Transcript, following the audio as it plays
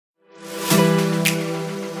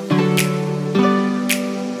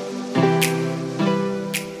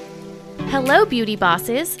Hello, Beauty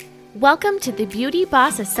Bosses. Welcome to the Beauty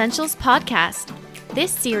Boss Essentials podcast. This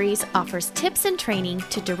series offers tips and training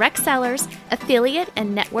to direct sellers, affiliate,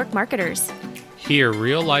 and network marketers. Hear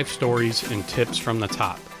real-life stories and tips from the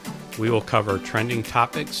top. We will cover trending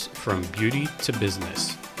topics from beauty to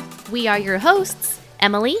business. We are your hosts,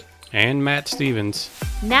 Emily And Matt Stevens.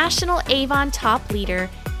 National Avon top leader,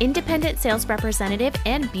 independent sales representative,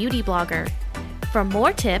 and beauty blogger. For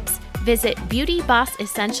more tips, visit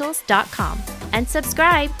beautybossessentials.com and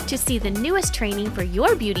subscribe to see the newest training for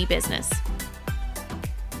your beauty business.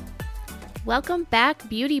 Welcome back,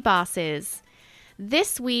 Beauty Bosses.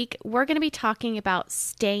 This week, we're going to be talking about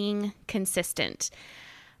staying consistent.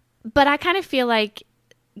 But I kind of feel like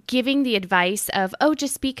giving the advice of,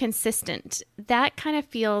 just be consistent, that kind of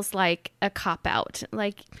feels like a cop-out.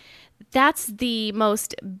 Like, that's the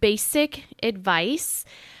most basic advice.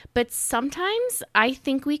 But sometimes I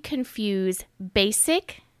think we confuse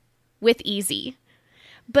basic with easy.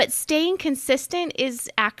 But staying consistent is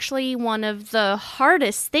actually one of the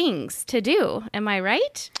hardest things to do. Am I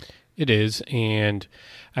right? It is, and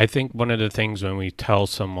I think one of the things when we tell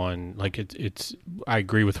someone, like it's I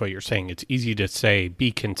agree with what you're saying. It's easy to say,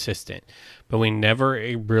 be consistent, but we never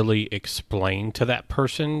really explain to that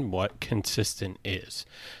person what consistent is.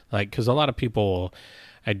 Like, because a lot of people,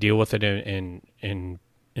 I deal with it in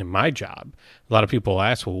my job. A lot of people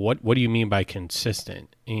ask, well, what do you mean by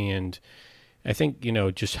consistent? And I think,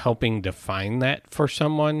 just helping define that for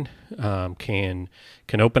someone can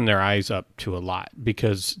open their eyes up to a lot,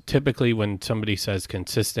 because typically when somebody says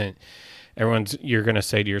consistent, you're going to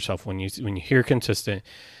say to yourself, when you hear consistent,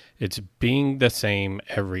 it's being the same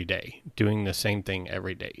every day, doing the same thing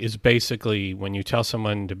every day is basically when you tell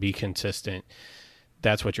someone to be consistent,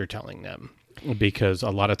 that's what you're telling them, because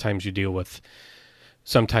a lot of times you deal with,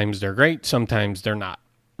 sometimes they're great, sometimes they're not.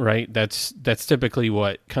 Right? That's typically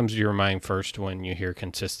what comes to your mind first when you hear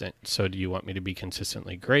consistent. So do you want me to be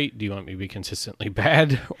consistently great? Do you want me to be consistently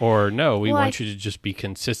bad? Or no, we want you to just be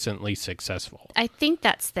consistently successful. I think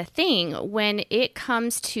that's the thing. When it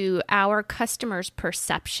comes to our customers'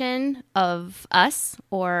 perception of us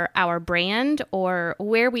or our brand or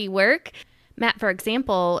where we work, Matt, for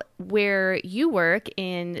example, where you work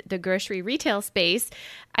in the grocery retail space,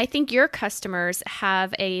 I think your customers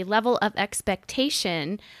have a level of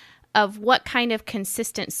expectation of what kind of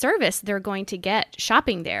consistent service they're going to get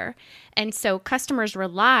shopping there. And so customers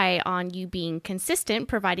rely on you being consistent,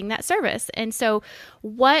 providing that service. And so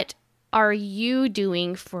what are you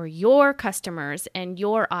doing for your customers and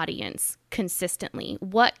your audience consistently?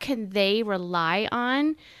 What can they rely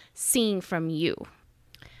on seeing from you?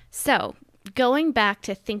 So, going back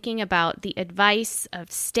to thinking about the advice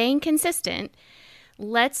of staying consistent,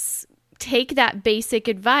 let's take that basic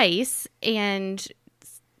advice and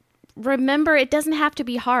remember, it doesn't have to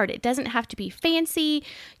be hard. It doesn't have to be fancy.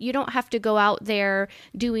 You don't have to go out there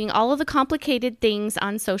doing all of the complicated things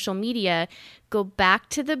on social media. Go back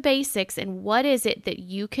to the basics and what is it that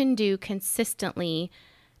you can do consistently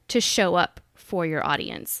to show up for your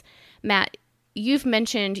audience. Matt, you've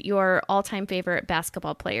mentioned your all-time favorite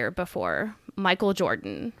basketball player before, Michael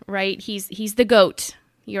Jordan, right? He's the GOAT,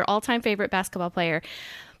 your all-time favorite basketball player.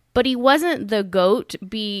 But he wasn't the GOAT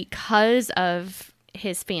because of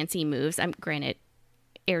his fancy moves. Granted,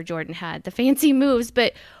 Air Jordan had the fancy moves,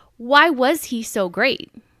 but why was he so great?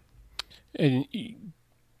 And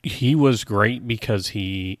he was great because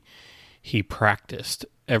he practiced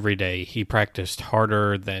every day. He practiced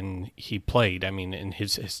harder than he played. I mean, and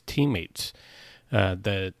his teammates,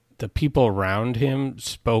 the people around him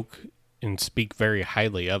speak very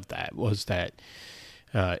highly of that, was that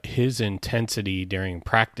his intensity during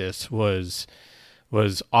practice was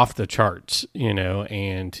off the charts,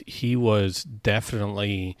 and he was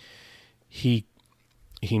definitely, he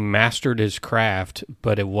mastered his craft,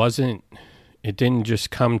 but it didn't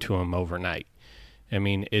just come to him overnight. I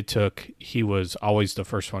mean, he was always the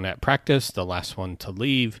first one at practice, the last one to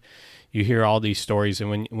leave. You hear all these stories,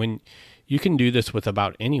 and when you can do this with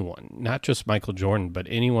about anyone, not just Michael Jordan, but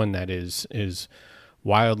anyone that is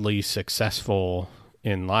wildly successful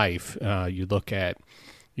in life.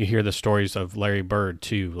 You hear the stories of Larry Bird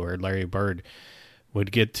too, where Larry Bird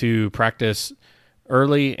would get to practice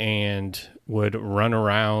early and would run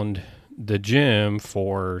around the gym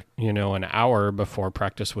for, an hour before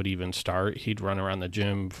practice would even start. He'd run around the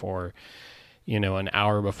gym for, an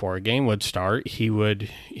hour before a game would start. He would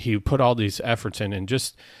put all these efforts in, and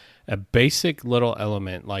just a basic little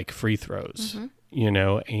element like free throws,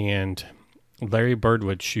 and Larry Bird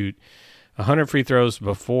would shoot 100 free throws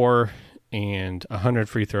before and 100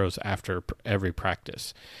 free throws after every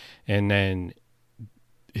practice. And then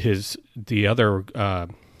the other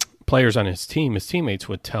players on his team, his teammates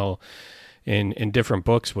would tell in different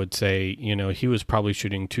books would say, he was probably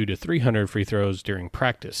shooting 200 to 300 free throws during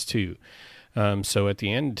practice too. So at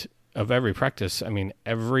the end of every practice,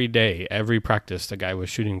 every day, every practice, the guy was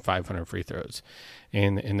shooting 500 free throws,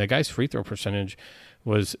 and the guy's free throw percentage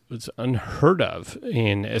was unheard of,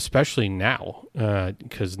 and especially now,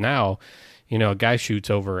 because now, a guy shoots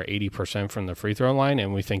over 80% from the free throw line,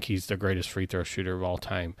 and we think he's the greatest free throw shooter of all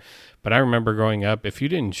time. But I remember growing up, if you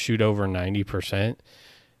didn't shoot over 90%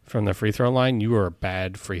 from the free throw line, you were a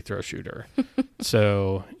bad free throw shooter.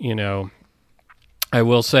 So, I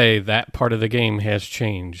will say that part of the game has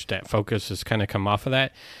changed. That focus has kind of come off of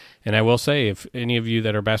that. And I will say, if any of you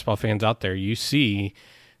that are basketball fans out there, you see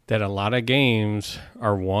that a lot of games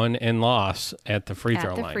are won and lost at the free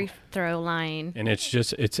throw line. At the free throw line. And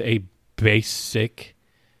it's a basic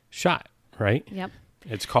shot, right? Yep.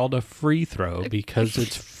 It's called a free throw because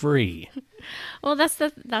it's free. Well, that's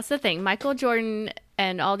the thing. Michael Jordan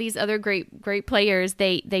and all these other great players,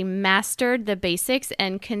 they mastered the basics,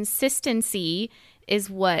 and consistency is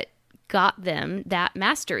what got them that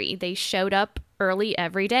mastery. They showed up early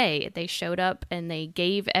every day. They showed up and they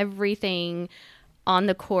gave everything on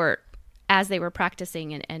the court as they were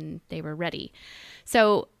practicing, and they were ready.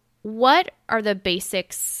 So what are the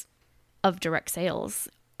basics of direct sales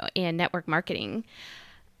and network marketing?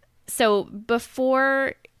 So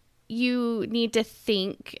before you need to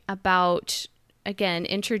think about, again,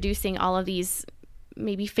 introducing all of these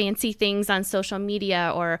maybe fancy things on social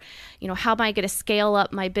media, or, how am I going to scale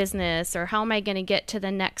up my business, or how am I going to get to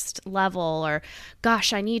the next level, or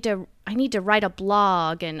gosh, I need to write a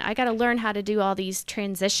blog, and I got to learn how to do all these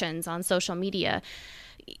transitions on social media.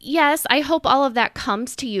 Yes, I hope all of that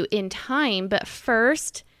comes to you in time, but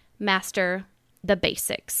first, master the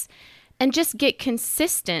basics and just get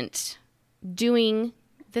consistent doing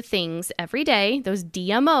the things every day, those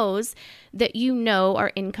DMOs that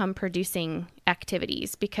are income producing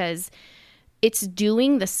activities, because it's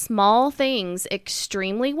doing the small things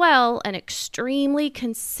extremely well and extremely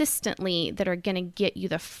consistently that are going to get you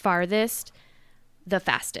the farthest, the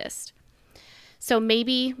fastest. So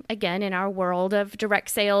maybe, again, in our world of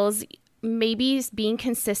direct sales, maybe being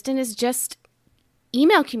consistent is just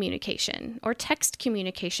email communication or text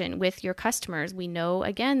communication with your customers. We know,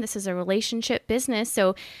 again, this is a relationship business.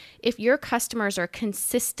 So if your customers are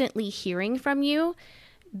consistently hearing from you,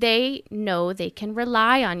 they know they can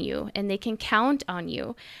rely on you and they can count on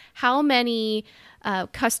you. How many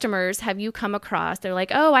customers have you come across? They're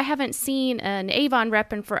like, oh, I haven't seen an Avon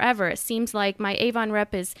rep in forever. It seems like my Avon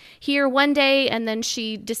rep is here one day and then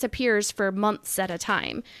she disappears for months at a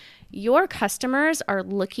time. Your customers are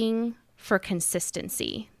looking for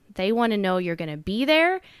consistency. They want to know you're going to be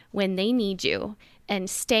there when they need you. And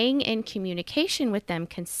staying in communication with them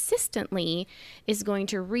consistently is going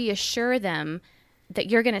to reassure them that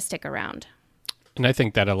you're going to stick around. And I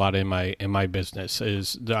think that a lot in my business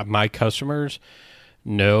is that my customers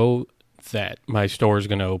know that my store is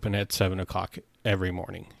going to open at 7:00 every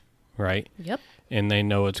morning, right? Yep. And they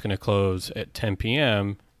know it's going to close at 10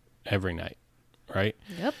 p.m. every night, right?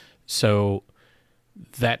 Yep. So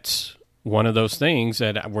that's one of those things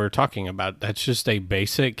that we're talking about. That's just a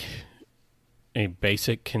basic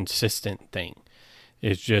consistent thing.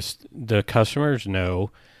 It's just the customers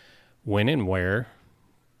know when and where,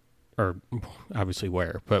 or obviously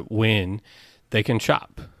where, but when they can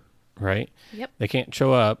shop, right? Yep. They can't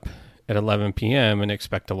show up at 11 p.m. and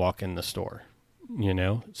expect to walk in the store,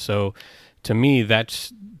 So to me,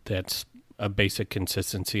 that's a basic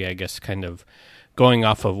consistency, I guess, kind of going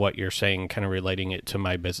off of what you're saying, kind of relating it to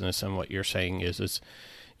my business. And what you're saying is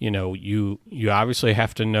you obviously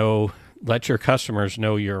have to let your customers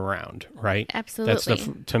know you're around, right?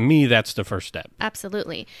 Absolutely. To me, that's the first step.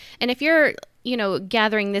 Absolutely. And if you're,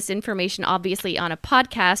 gathering this information, obviously on a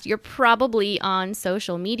podcast, you're probably on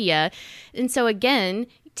social media. And so again,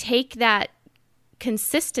 take that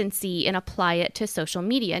consistency and apply it to social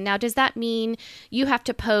media. Now, does that mean you have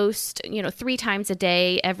to post, 3 times a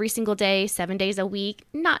day, every single day, 7 days a week?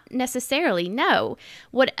 Not necessarily. No.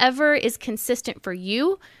 Whatever is consistent for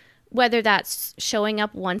you, whether that's showing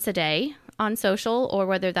up once a day on social, or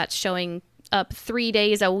whether that's showing up 3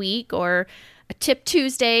 days a week, or a Tip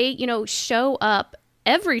Tuesday, show up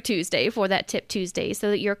every Tuesday for that Tip Tuesday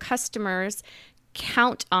so that your customers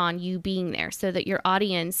count on you being there, so that your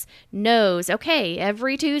audience knows, okay,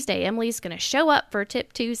 every Tuesday, Emily's going to show up for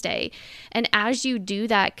Tip Tuesday. And as you do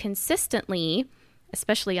that consistently,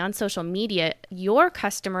 especially on social media, your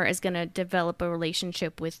customer is going to develop a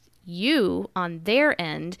relationship with you on their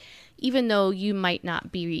end, even though you might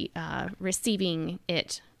not be receiving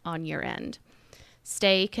it on your end.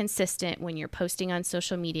 Stay consistent when you're posting on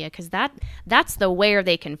social media, because that's the where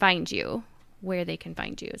they can find you. Where they can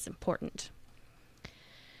find you is important.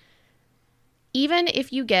 Even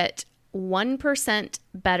if you get 1%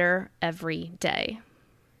 better every day.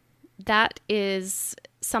 That is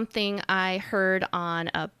something I heard on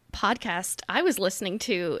a podcast I was listening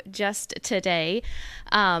to just today.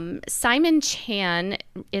 Simon Chan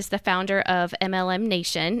is the founder of MLM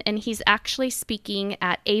Nation, and he's actually speaking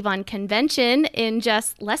at Avon Convention in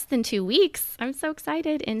just less than 2 weeks. I'm so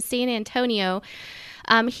excited, in San Antonio.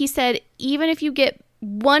 He said, even if you get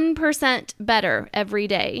 1% better every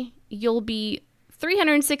day, you'll be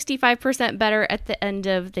 365% better at the end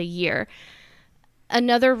of the year.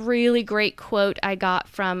 Another really great quote I got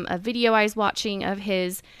from a video I was watching of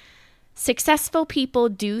his: successful people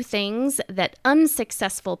do things that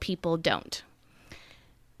unsuccessful people don't.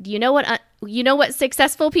 You know what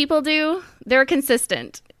successful people do? They're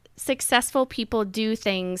consistent. Successful people do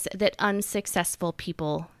things that unsuccessful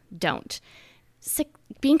people don't.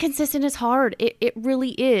 Being consistent is hard. It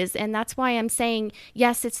really is. And that's why I'm saying,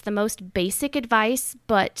 yes, it's the most basic advice,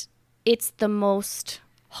 but it's the most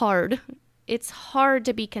hard. It's hard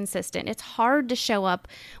to be consistent. It's hard to show up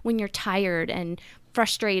when you're tired and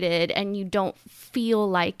frustrated and you don't feel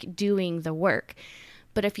like doing the work.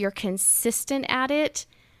 But if you're consistent at it,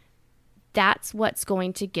 that's what's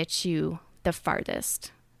going to get you the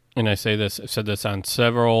farthest. And I've said this on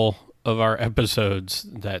several of our episodes.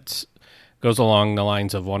 That goes along the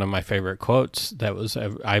lines of one of my favorite quotes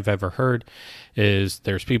I've ever heard is,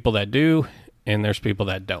 there's people that do and there's people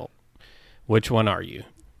that don't. Which one are you?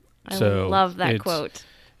 I love that quote.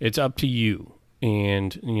 It's up to you.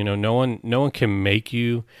 And, no one can make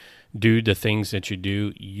you do the things that you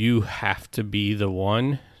do. You have to be the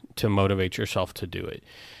one to motivate yourself to do it.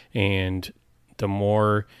 And the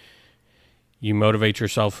more you motivate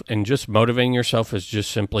yourself, and just motivating yourself is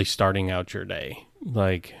just simply starting out your day,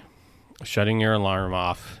 like shutting your alarm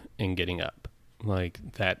off and getting up. Like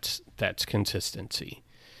that's consistency.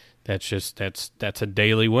 That's a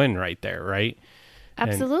daily win right there, right?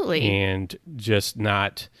 Absolutely. And just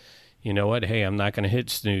not, you know what, hey, I'm not going to hit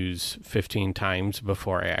snooze 15 times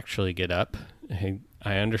before I actually get up. Hey,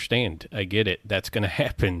 I understand. I get it. That's going to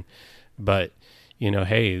happen. But,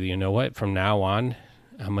 hey, you know what, from now on,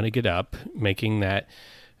 I'm going to get up, making that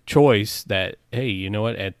choice that, hey, you know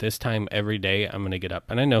what, at this time every day, I'm going to get up.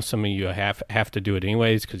 And I know some of you have to do it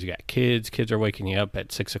anyways because you got kids. Kids are waking you up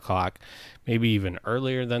at 6 o'clock, maybe even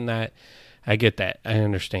earlier than that. I get that. I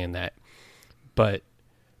understand that. But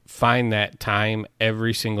find that time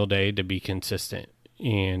every single day to be consistent.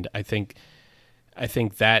 And I think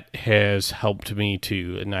that has helped me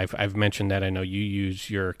too. And I've mentioned that. I know you use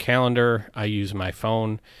your calendar. I use my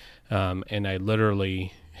phone. And I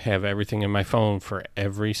literally have everything in my phone for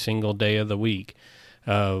every single day of the week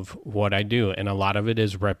of what I do. And a lot of it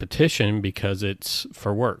is repetition because it's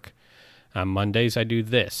for work. On Mondays, I do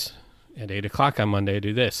this. At 8 o'clock on Monday, I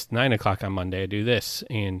do this. 9 o'clock on Monday, I do this.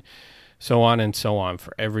 And so on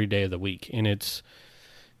for every day of the week. And it's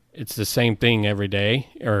the same thing every day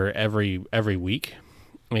or every week.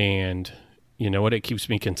 And you know what? It keeps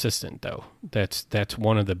me consistent though. That's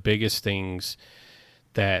one of the biggest things,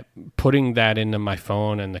 that putting that into my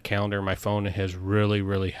phone and the calendar in my phone has really,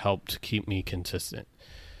 really helped keep me consistent.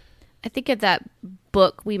 I think of that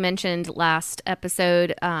book we mentioned last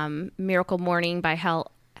episode, Miracle Morning by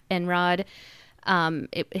Hal Elrod.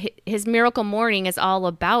 His Miracle Morning is all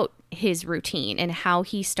about his routine and how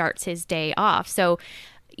he starts his day off. So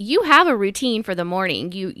you have a routine for the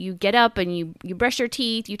morning. You get up and you brush your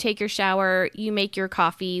teeth, you take your shower, you make your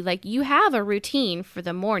coffee. Like, you have a routine for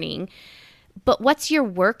the morning. But what's your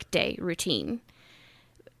workday routine?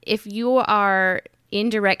 If you are in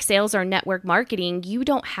direct sales or network marketing, you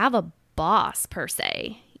don't have a boss per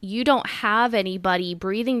se. You don't have anybody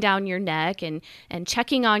breathing down your neck and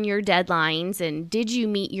checking on your deadlines and did you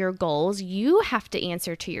meet your goals? You have to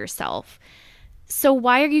answer to yourself. So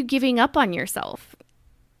why are you giving up on yourself?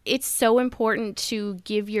 It's so important to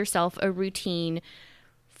give yourself a routine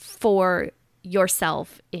for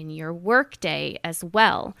yourself in your workday as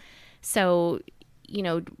well. So,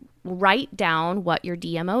 write down what your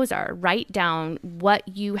DMOs are. Write down what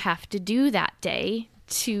you have to do that day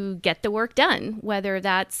to get the work done, whether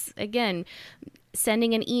that's, again,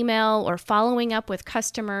 sending an email or following up with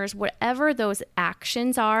customers, whatever those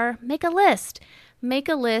actions are. Make a list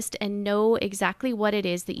and know exactly what it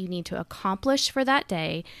is that you need to accomplish for that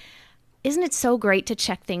day. Isn't it so great to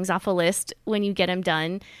check things off a list when you get them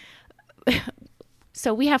done?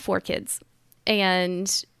 So we have 4 kids,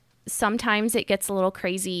 and sometimes it gets a little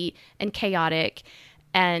crazy and chaotic,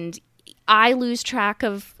 and I lose track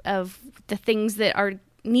of the things that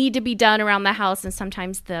need to be done around the house, and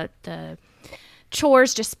sometimes the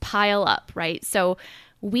chores just pile up, right? So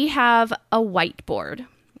we have a whiteboard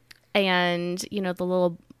and, the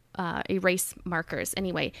little erase markers.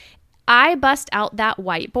 Anyway, I bust out that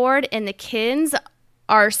whiteboard and the kids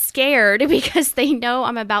are scared because they know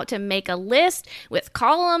I'm about to make a list with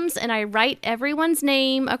columns, and I write everyone's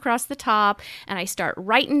name across the top and I start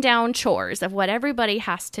writing down chores of what everybody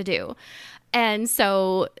has to do. And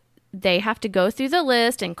so they have to go through the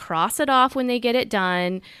list and cross it off when they get it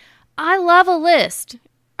done. I love a list.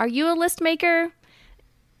 Are you a list maker?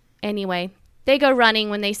 Anyway, they go running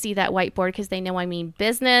when they see that whiteboard because they know I mean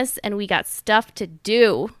business and we got stuff to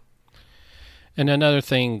do. And another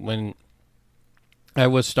thing, when I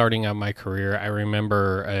was starting out my career, I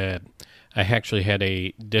remember I actually had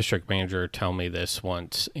a district manager tell me this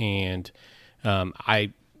once, and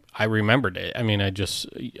I remembered it. I mean,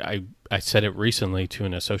 I said it recently to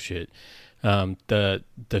an associate. The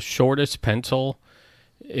shortest pencil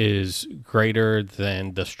is greater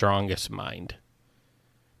than the strongest mind.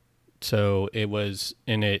 So it was,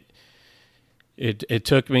 and it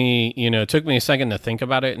took me, it took me a second to think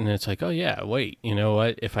about it, and it's like, oh yeah, wait, you know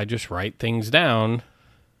what? If I just write things down,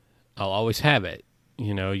 I'll always have it.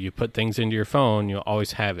 You put things into your phone, you'll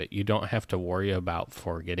always have it. You don't have to worry about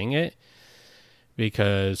forgetting it,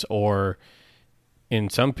 or in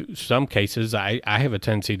some cases, I have a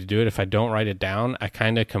tendency to do it. If I don't write it down, I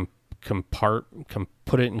kind of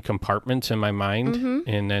put it in compartments in my mind,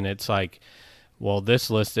 and then it's like, well, this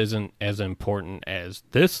list isn't as important as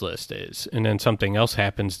this list is. And then something else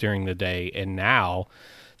happens during the day, and now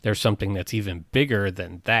there's something that's even bigger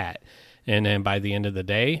than that. And then by the end of the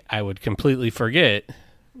day, I would completely forget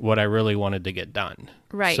what I really wanted to get done.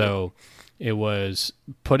 Right. So it was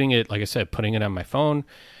putting it on my phone,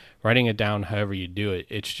 writing it down, however you do it.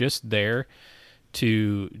 It's just there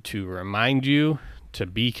to remind you to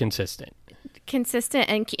be consistent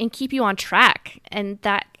and keep you on track, and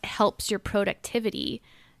that helps your productivity,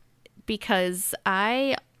 because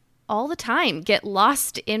I all the time get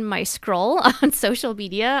lost in my scroll on social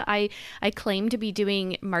media. I claim to be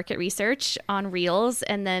doing market research on Reels,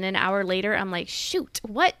 and then an hour later I'm like, shoot,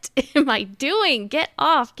 what am I doing? Get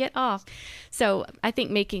off. So I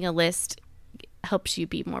think making a list helps you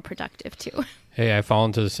be more productive too. Hey, I fall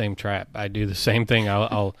into the same trap. I do the same thing.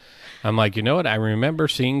 I'm like, you know what? I remember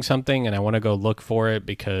seeing something and I want to go look for it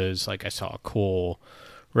because like I saw a cool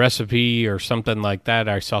recipe or something like that.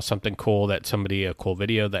 I saw something cool a cool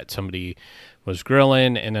video that somebody was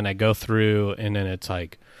grilling, and then I go through and then it's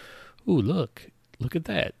like, ooh, look at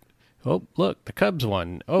that. Oh, look, the Cubs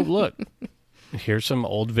won. Oh, look. Here's some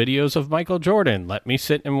old videos of Michael Jordan. Let me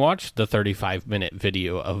sit and watch the 35-minute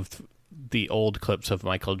video of the old clips of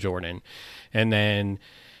Michael Jordan. And then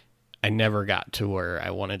I never got to where I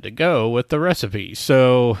wanted to go with the recipe.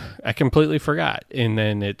 So I completely forgot. And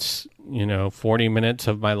then it's, 40 minutes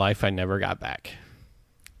of my life I never got back.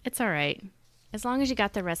 It's all right. As long as you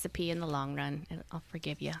got the recipe in the long run, I'll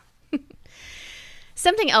forgive you.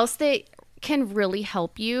 Something else that can really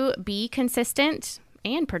help you be consistent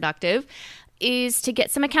and productive is to get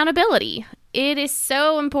some accountability. It is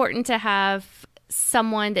so important to have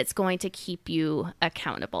someone that's going to keep you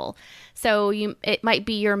accountable. So it might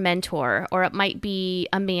be your mentor, or it might be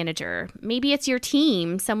a manager. Maybe it's your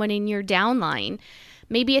team, someone in your downline.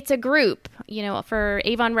 Maybe it's a group. For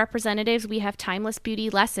Avon representatives, we have Timeless Beauty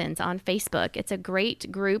Lessons on Facebook. It's a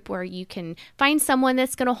great group where you can find someone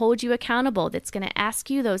that's going to hold you accountable, that's going to ask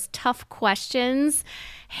you those tough questions.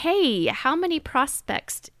 Hey, how many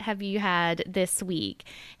prospects have you had this week?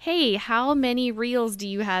 Hey, how many reels do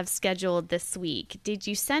you have scheduled this week? Did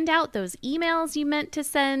you send out those emails you meant to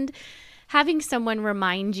send? Having someone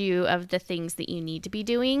remind you of the things that you need to be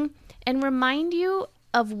doing and remind you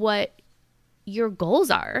of what your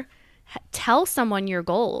goals are. Tell someone your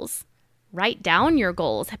goals. Write down your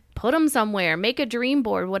goals. Put them somewhere. Make a dream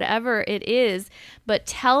board, whatever it is. But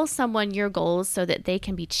tell someone your goals so that they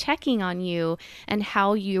can be checking on you and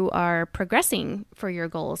how you are progressing for your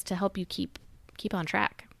goals to help you keep on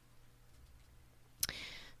track.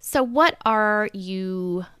 So what are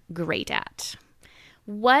you great at?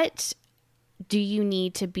 What do you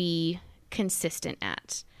need to be consistent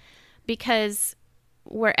at? Because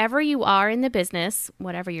wherever you are in the business,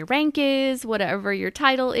 whatever your rank is, whatever your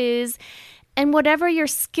title is, and whatever your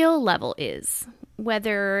skill level is,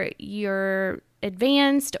 whether you're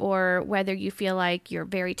advanced or whether you feel like you're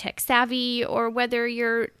very tech savvy or whether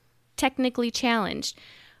you're technically challenged,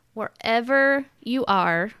 wherever you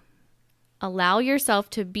are, allow yourself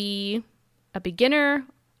to be a beginner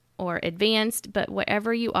or advanced, but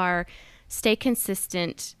wherever you are, stay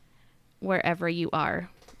consistent wherever you are,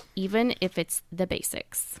 even if it's the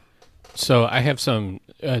basics. So I have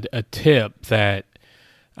a tip that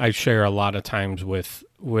I share a lot of times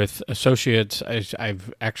with associates.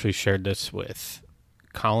 I've actually shared this with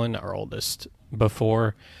Colin, our oldest,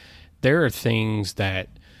 before. There are things that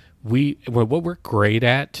what we're great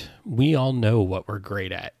at, we all know what we're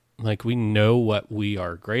great at. Like, we know what we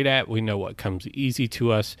are great at. We know what comes easy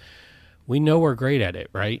to us. We know we're great at it,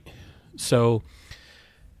 right? So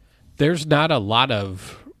there's not a lot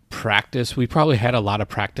of practice. We probably had a lot of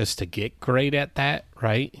practice to get great at that,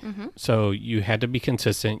 right? Mm-hmm. So you had to be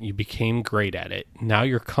consistent. You became great at it. Now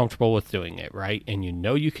you're comfortable with doing it, right? And you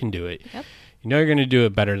know you can do it. Yep. You know you're going to do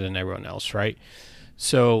it better than everyone else, right?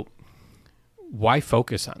 So why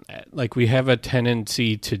focus on that? Like, we have a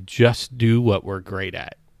tendency to just do what we're great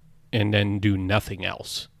at and then do nothing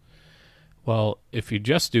else. Well, if you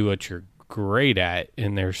just do what you're great at,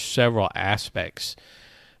 and there's several aspects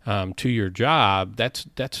to your job,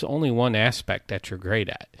 that's only one aspect that you're great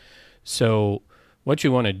at. So what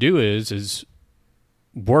you want to do is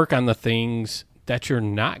work on the things that you're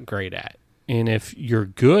not great at. And if you're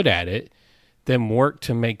good at it, then work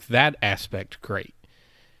to make that aspect great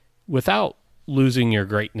without losing your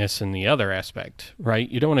greatness in the other aspect, right?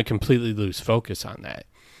 You don't want to completely lose focus on that.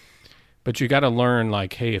 But you got to learn,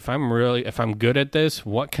 like, hey, if I'm good at this,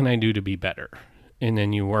 what can I do to be better? And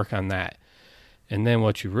then you work on that. And then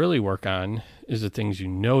what you really work on is the things you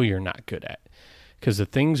know you're not good at. Because the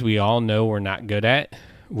things we all know we're not good at,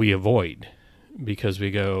 we avoid. Because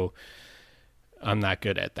we go, I'm not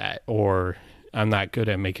good at that. Or I'm not good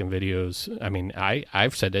at making videos. I mean,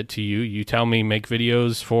 I've said it to you. You tell me make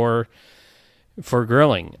videos for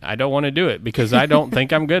grilling. I don't want to do it because I don't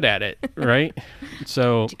think I'm good at it, right?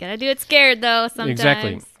 So But you gotta do it scared, though, sometimes.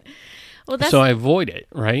 Exactly. Well, so I avoid it,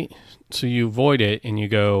 right? So you avoid it and you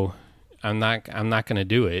go, I'm not going to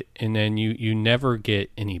do it, and then you never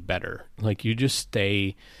get any better. Like, you just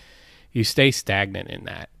stay stagnant in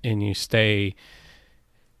that, and you stay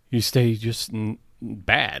just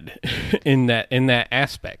bad in that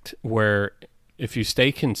aspect. Where if you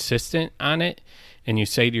stay consistent on it and you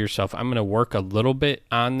say to yourself, I'm going to work a little bit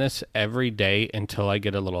on this every day until I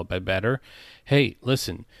get a little bit better. Hey,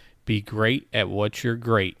 listen, be great at what you're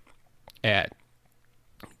great at.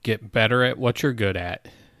 Get better at what you're good at.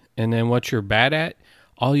 And then what you're bad at,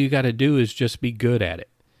 all you got to do is just be good at it.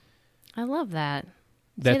 I love that.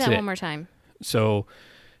 That's Say that it. one more time. So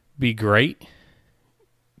be great.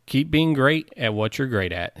 Keep being great at what you're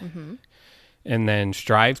great at. Mm-hmm. And then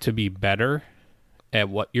strive to be better at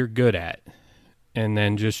what you're good at. And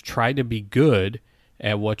then just try to be good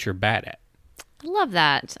at what you're bad at. I love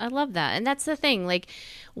that. And that's the thing. Like,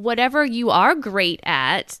 whatever you are great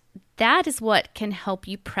at, that is what can help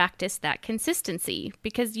you practice that consistency,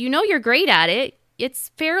 because you know you're great at it. It's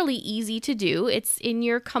fairly easy to do. It's in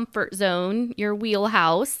your comfort zone, your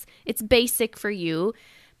wheelhouse. It's basic for you.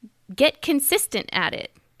 Get consistent at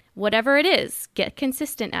it. Whatever it is, get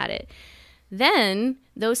consistent at it. Then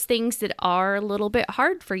those things that are a little bit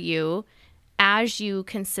hard for you, as you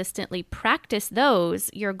consistently practice those,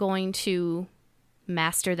 you're going to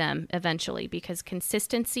master them eventually, because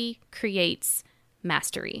consistency creates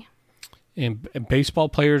mastery. And baseball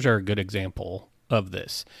players are a good example of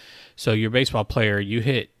this. So your baseball player, you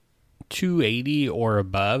hit 280 or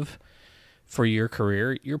above for your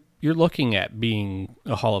career, you're looking at being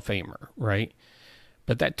a Hall of Famer, right?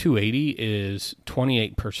 But that 280 is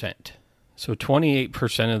 28%. So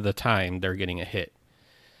 28% of the time they're getting a hit.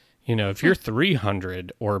 You know, if you're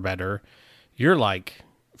 300 or better, you're like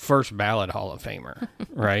first ballot Hall of Famer,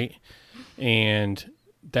 right? And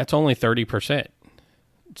that's only 30%.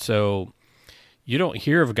 So you don't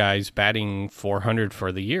hear of guys batting 400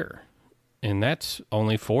 for the year, and that's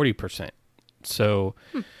only 40%. So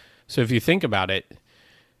if you think about it,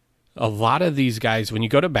 a lot of these guys, when you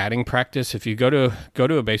go to batting practice, if you go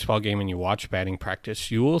to a baseball game and you watch batting practice,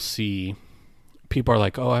 you will see people are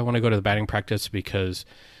like, oh, I want to go to the batting practice because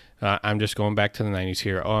I'm just going back to the 90s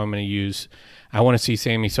here. Oh, I want to see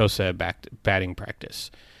Sammy Sosa batting practice.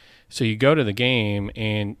 So you go to the game,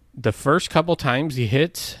 and the first couple times he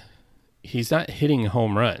hits, he's not hitting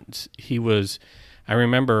home runs. I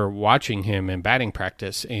remember watching him in batting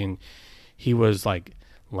practice, and he was like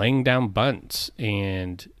laying down bunts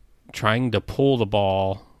and trying to pull the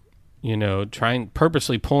ball,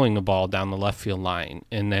 purposely pulling the ball down the left field line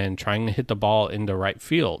and then trying to hit the ball into right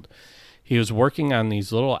field. He was working on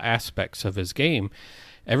these little aspects of his game.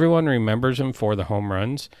 Everyone remembers him for the home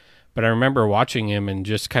runs, but I remember watching him and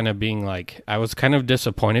just kind of being like, I was kind of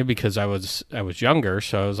disappointed because I was younger,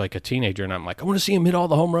 so I was like a teenager, and I'm like, I want to see him hit all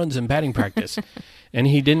the home runs in batting practice. And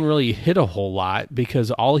he didn't really hit a whole lot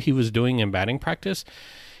because all he was doing in batting practice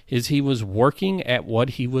is he was working at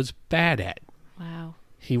what he was bad at. Wow.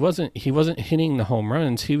 He wasn't hitting the home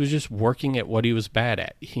runs. He was just working at what he was bad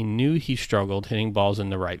at. He knew he struggled hitting balls in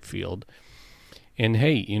the right field. And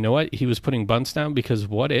hey, you know what? He was putting bunts down because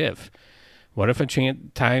what if a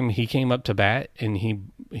time he came up to bat and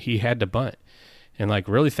he had to bunt? And like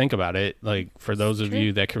really think about it, like for those of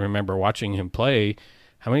you that can remember watching him play,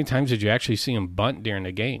 how many times did you actually see him bunt during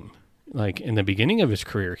a game? Like in the beginning of his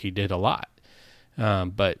career, he did a lot.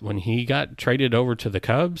 But when he got traded over to the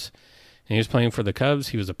Cubs and he was playing for the Cubs,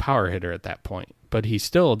 he was a power hitter at that point. But he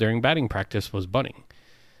still, during batting practice, was bunting.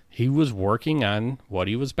 He was working on what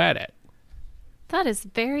he was bad at. That is a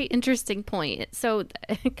very interesting point. So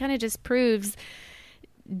it kind of just proves,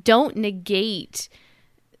 don't negate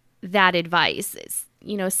that advice.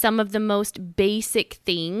 Some of the most basic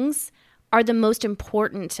things are the most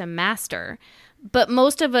important to master. But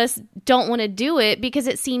most of us don't want to do it because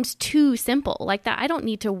it seems too simple. Like that, I don't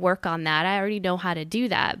need to work on that. I already know how to do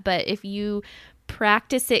that. But if you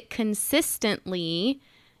practice it consistently,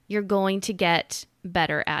 you're going to get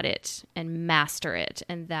better at it and master it.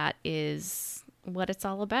 And that is what it's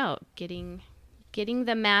all about, getting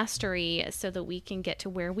the mastery so that we can get to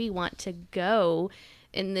where we want to go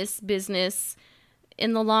in this business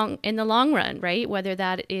in the long run, right? Whether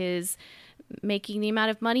that is making the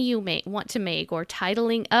amount of money you want to make, or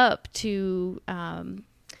titling up to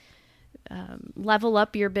level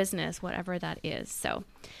up your business, whatever that is. So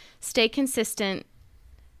stay consistent.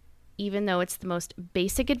 Even though it's the most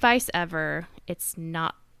basic advice ever, it's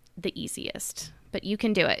not the easiest, but you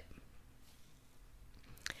can do it.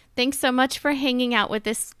 Thanks so much for hanging out with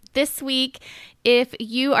us this week. If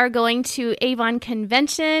you are going to Avon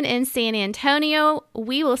Convention in San Antonio,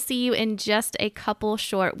 we will see you in just a couple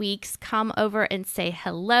short weeks. Come over and say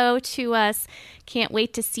hello to us. Can't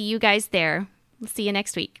wait to see you guys there. We'll see you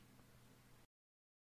next week.